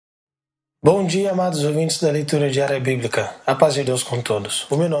Bom dia, amados ouvintes da leitura diária bíblica. A paz de Deus com todos.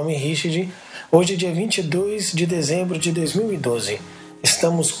 O meu nome é Richard. Hoje é dia 22 de dezembro de 2012.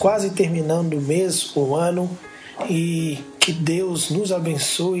 Estamos quase terminando o mês, o ano, e que Deus nos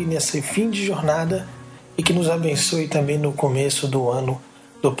abençoe nesse fim de jornada e que nos abençoe também no começo do ano,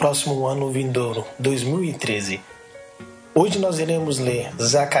 do próximo ano vindouro, 2013. Hoje nós iremos ler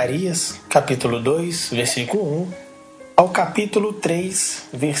Zacarias, capítulo 2, versículo 1, ao capítulo 3,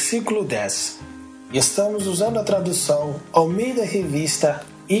 versículo 10. Estamos usando a tradução Almeida Revista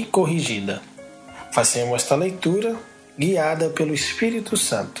e Corrigida. Façamos esta leitura guiada pelo Espírito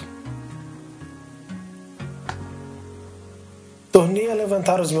Santo. Tornei a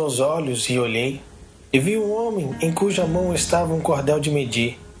levantar os meus olhos e olhei, e vi um homem em cuja mão estava um cordel de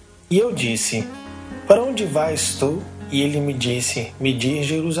medir. E eu disse: Para onde vais tu? E ele me disse: Medir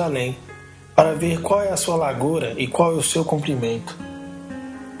Jerusalém, para ver qual é a sua largura e qual é o seu comprimento.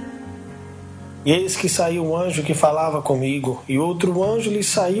 E eis que saiu um anjo que falava comigo, e outro anjo lhe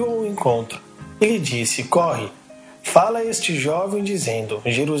saiu ao encontro. Ele disse: Corre, fala a este jovem, dizendo: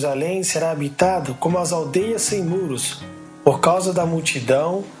 Jerusalém será habitada como as aldeias sem muros, por causa da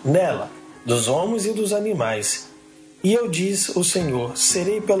multidão nela, dos homens e dos animais. E eu disse: O Senhor,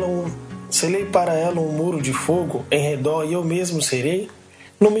 serei para ela um muro de fogo em redor, e eu mesmo serei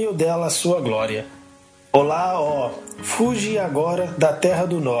no meio dela a sua glória. Olá, ó, fuge agora da terra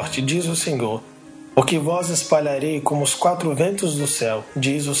do norte, diz o Senhor, porque vós espalharei como os quatro ventos do céu,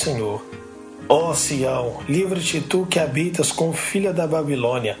 diz o Senhor. Ó Sião, livra-te tu que habitas com filha da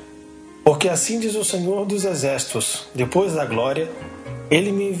Babilônia, porque assim diz o Senhor dos exércitos, depois da glória,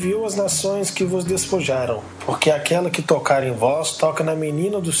 ele me enviou às nações que vos despojaram, porque aquela que tocar em vós toca na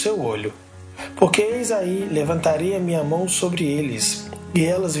menina do seu olho. Porque eis aí, levantarei a minha mão sobre eles, e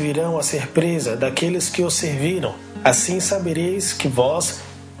elas virão a ser presa daqueles que os serviram. Assim sabereis que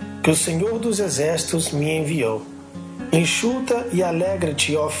o Senhor dos Exércitos me enviou. Enxuta e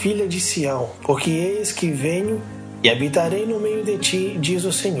alegra-te, ó filha de Sião, porque eis que venho e habitarei no meio de ti, diz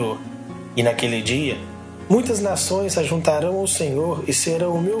o Senhor. E naquele dia, muitas nações se ajuntarão ao Senhor e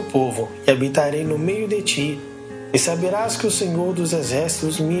serão o meu povo, e habitarei no meio de ti, e saberás que o Senhor dos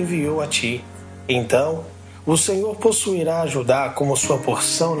Exércitos me enviou a ti. Então, o Senhor possuirá Judá como sua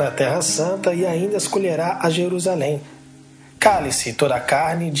porção na terra santa e ainda escolherá a Jerusalém. Cale-se toda a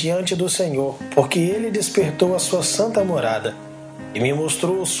carne diante do Senhor, porque ele despertou a sua santa morada, e me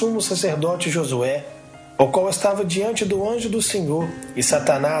mostrou o sumo sacerdote Josué, o qual estava diante do anjo do Senhor, e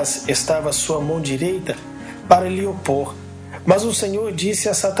Satanás estava à sua mão direita para lhe opor. Mas o Senhor disse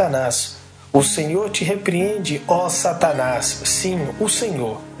a Satanás: O Senhor te repreende, ó Satanás, sim, o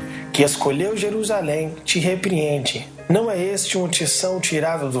Senhor, que escolheu Jerusalém, te repreende. Não é este um tição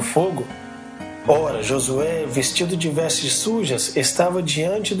tirado do fogo? Ora, Josué, vestido de vestes sujas, estava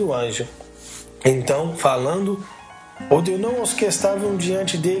diante do anjo. Então, falando, ordenou aos que estavam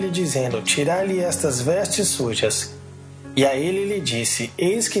diante dele, dizendo: Tirai-lhe estas vestes sujas. E a ele lhe disse: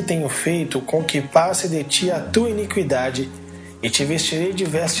 Eis que tenho feito com que passe de ti a tua iniquidade, e te vestirei de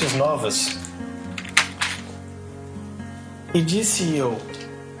vestes novas. E disse eu: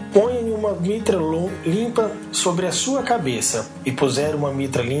 Põe uma mitra limpa sobre a sua cabeça. E puseram uma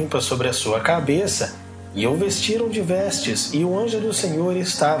mitra limpa sobre a sua cabeça, e o vestiram de vestes, e o anjo do Senhor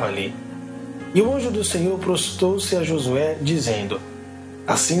estava ali. E o anjo do Senhor prostrou-se a Josué, dizendo: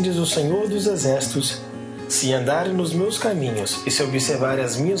 Assim diz o Senhor dos Exércitos: Se andares nos meus caminhos, e se observares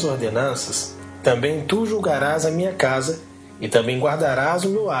as minhas ordenanças, também tu julgarás a minha casa, e também guardarás o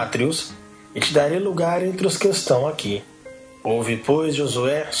meu átrios, e te darei lugar entre os que estão aqui. Ouve, pois,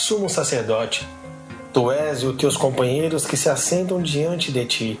 Josué, sumo sacerdote, tu és e os teus companheiros que se assentam diante de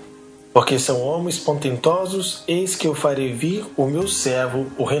ti, porque são homens portentosos, eis que eu farei vir o meu servo,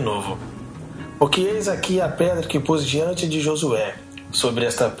 o renovo. Porque eis aqui a pedra que pus diante de Josué, sobre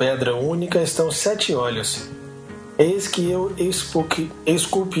esta pedra única estão 7 olhos. Eis que eu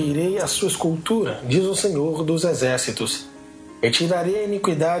esculpirei a sua escultura, diz o Senhor dos Exércitos, e tirarei a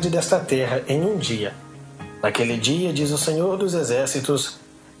iniquidade desta terra em um dia. Naquele dia, diz o Senhor dos Exércitos,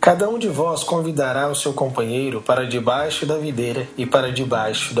 cada um de vós convidará o seu companheiro para debaixo da videira e para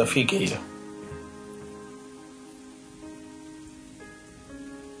debaixo da figueira.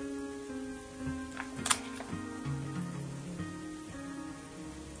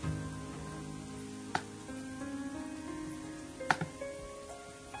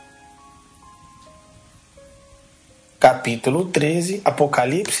 Capítulo 13,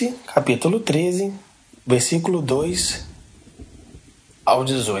 Apocalipse, capítulo 13, versículo 2 ao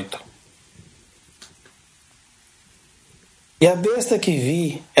 18. E a besta que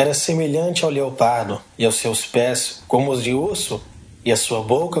vi era semelhante ao leopardo, e aos seus pés como os de osso, e a sua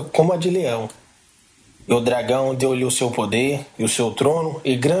boca como a de leão. E o dragão deu-lhe o seu poder, e o seu trono,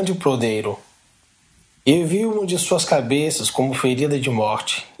 e grande podeiro. E viu uma de suas cabeças como ferida de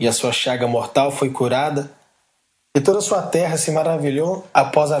morte, e a sua chaga mortal foi curada, e toda a sua terra se maravilhou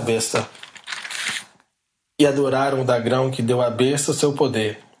após a besta. E adoraram o dragão que deu à besta o seu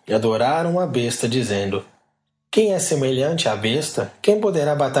poder, e adoraram a besta, dizendo: Quem é semelhante à besta? Quem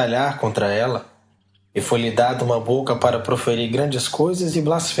poderá batalhar contra ela? E foi-lhe dada uma boca para proferir grandes coisas e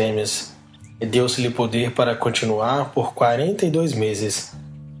blasfêmias. E deu-se-lhe poder para continuar por 42 meses.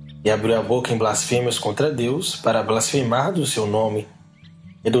 E abriu a boca em blasfêmias contra Deus, para blasfemar do seu nome,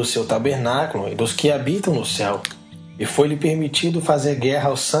 e do seu tabernáculo, e dos que habitam no céu. E foi-lhe permitido fazer guerra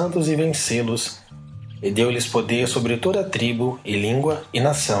aos santos e vencê-los. E deu-lhes poder sobre toda tribo, e língua, e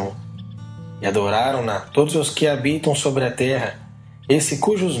nação. E adoraram-na todos os que habitam sobre a terra, esse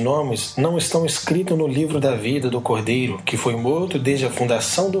cujos nomes não estão escritos no livro da vida do Cordeiro, que foi morto desde a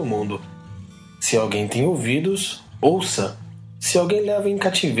fundação do mundo. Se alguém tem ouvidos, ouça. Se alguém leva em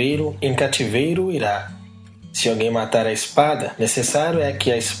cativeiro irá. Se alguém matar a espada, necessário é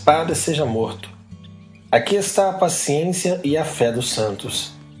que a espada seja morto. Aqui está a paciência e a fé dos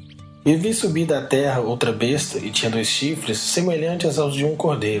santos. E vi subir da terra outra besta, e tinha 2 chifres, semelhantes aos de um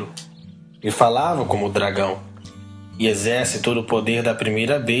cordeiro. E falava como o dragão. E exerce todo o poder da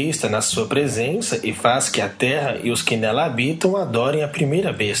primeira besta na sua presença, e faz que a terra e os que nela habitam adorem a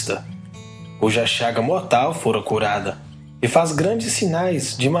primeira besta, cuja chaga mortal fora curada. E faz grandes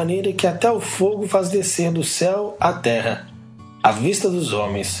sinais, de maneira que até o fogo faz descer do céu à terra, à vista dos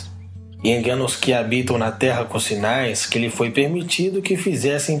homens. E engana os que habitam na terra com sinais que lhe foi permitido que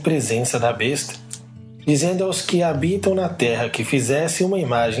fizessem em presença da besta, dizendo aos que habitam na terra que fizessem uma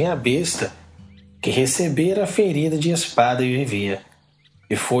imagem à besta, que recebera a ferida de espada e vivia.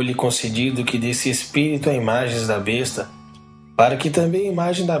 E foi-lhe concedido que desse espírito a imagens da besta, para que também a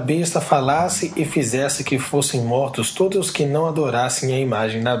imagem da besta falasse e fizesse que fossem mortos todos os que não adorassem a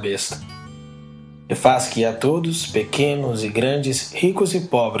imagem da besta. E faz que a todos, pequenos e grandes, ricos e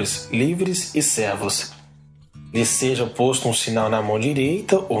pobres, livres e servos, lhes seja posto um sinal na mão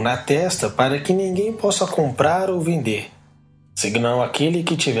direita ou na testa, para que ninguém possa comprar ou vender, senão aquele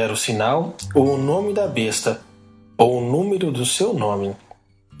que tiver o sinal, ou o nome da besta, ou o número do seu nome.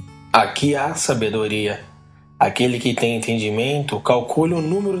 Aqui há sabedoria. Aquele que tem entendimento, calcule o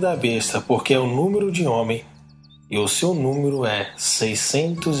número da besta, porque é o número de homem, e o seu número é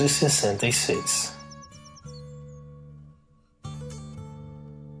 666.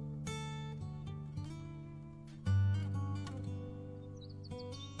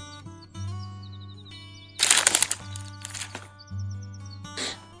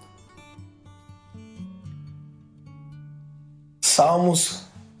 Salmos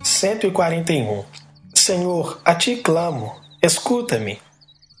 141. Senhor, a ti clamo, escuta-me.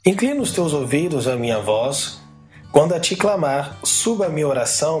 Inclina os teus ouvidos à minha voz. Quando a ti clamar, suba a minha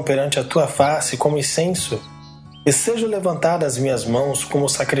oração perante a tua face como incenso, e sejam levantadas as minhas mãos como o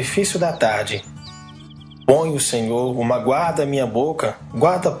sacrifício da tarde. Põe o Senhor uma guarda à minha boca,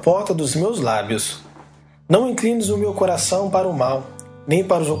 guarda a porta dos meus lábios. Não inclines o meu coração para o mal, nem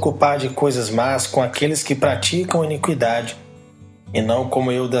para os ocupar de coisas más com aqueles que praticam iniquidade, e não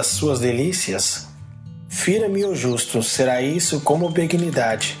como eu das suas delícias. Fira-me o justo, será isso como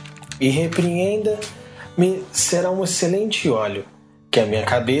benignidade, e repreenda-me será um excelente óleo, que a minha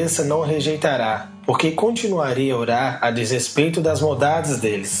cabeça não rejeitará, porque continuarei a orar a desrespeito das maldades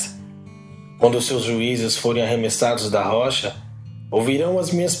deles. Quando os seus juízos forem arremessados da rocha, ouvirão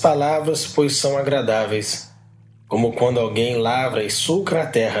as minhas palavras, pois são agradáveis. Como quando alguém lavra e sulca a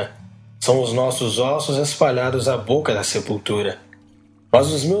terra, são os nossos ossos espalhados à boca da sepultura. Mas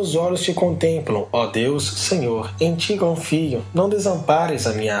os meus olhos te contemplam, ó Deus, Senhor, em ti confio, não desampares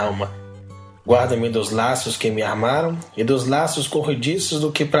a minha alma. Guarda-me dos laços que me armaram e dos laços corrediços do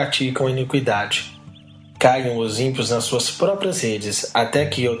que praticam iniquidade. Caiam os ímpios nas suas próprias redes, até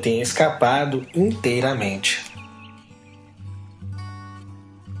que eu tenha escapado inteiramente.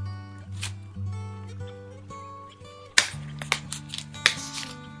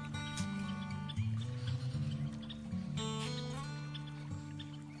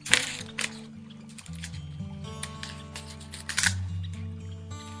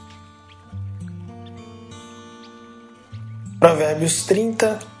 Provérbios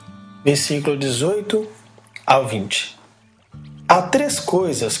 30, versículo 18 ao 20. Há 3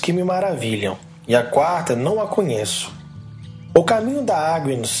 coisas que me maravilham, e a quarta não a conheço: o caminho da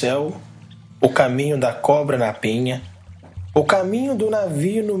água no céu, o caminho da cobra na penha, o caminho do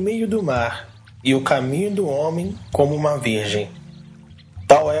navio no meio do mar, e o caminho do homem como uma virgem.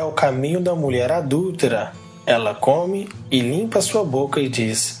 Tal é o caminho da mulher adúltera, Ela come e limpa sua boca e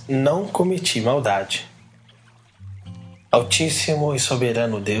diz: não cometi maldade. Altíssimo e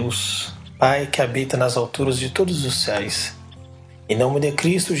soberano Deus, Pai que habita nas alturas de todos os céus, em nome de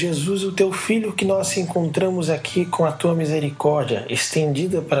Cristo Jesus, o teu Filho, que nós encontramos aqui com a tua misericórdia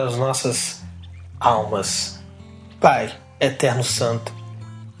estendida para as nossas almas. Pai, Eterno Santo,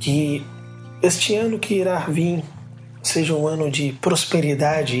 que este ano que irá vir seja um ano de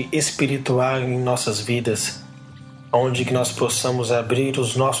prosperidade espiritual em nossas vidas, onde que nós possamos abrir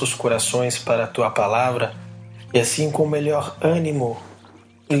os nossos corações para a tua palavra e assim com o melhor ânimo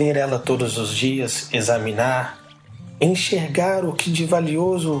ler ela todos os dias, examinar, enxergar o que de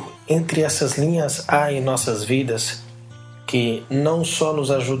valioso entre essas linhas há em nossas vidas, que não só nos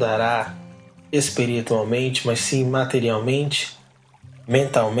ajudará espiritualmente, mas sim materialmente,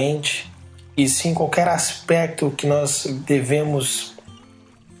 mentalmente, e sim qualquer aspecto que nós devemos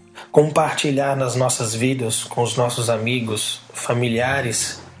compartilhar nas nossas vidas com os nossos amigos,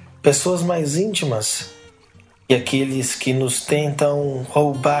 familiares, pessoas mais íntimas e aqueles que nos tentam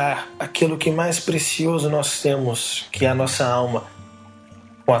roubar aquilo que mais precioso nós temos, que é a nossa alma.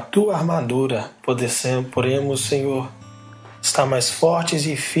 Com a tua armadura podemos, Senhor, estar mais fortes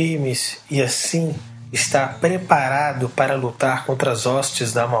e firmes e assim estar preparado para lutar contra as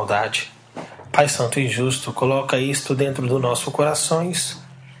hostes da maldade. Pai Santo e Justo, coloca isto dentro dos nossos corações.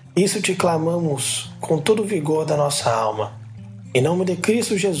 Isso te clamamos com todo o vigor da nossa alma. Em nome de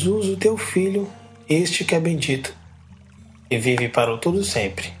Cristo Jesus, o teu Filho, este que é bendito, e vive para o todo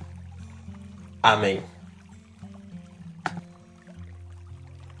sempre. Amém.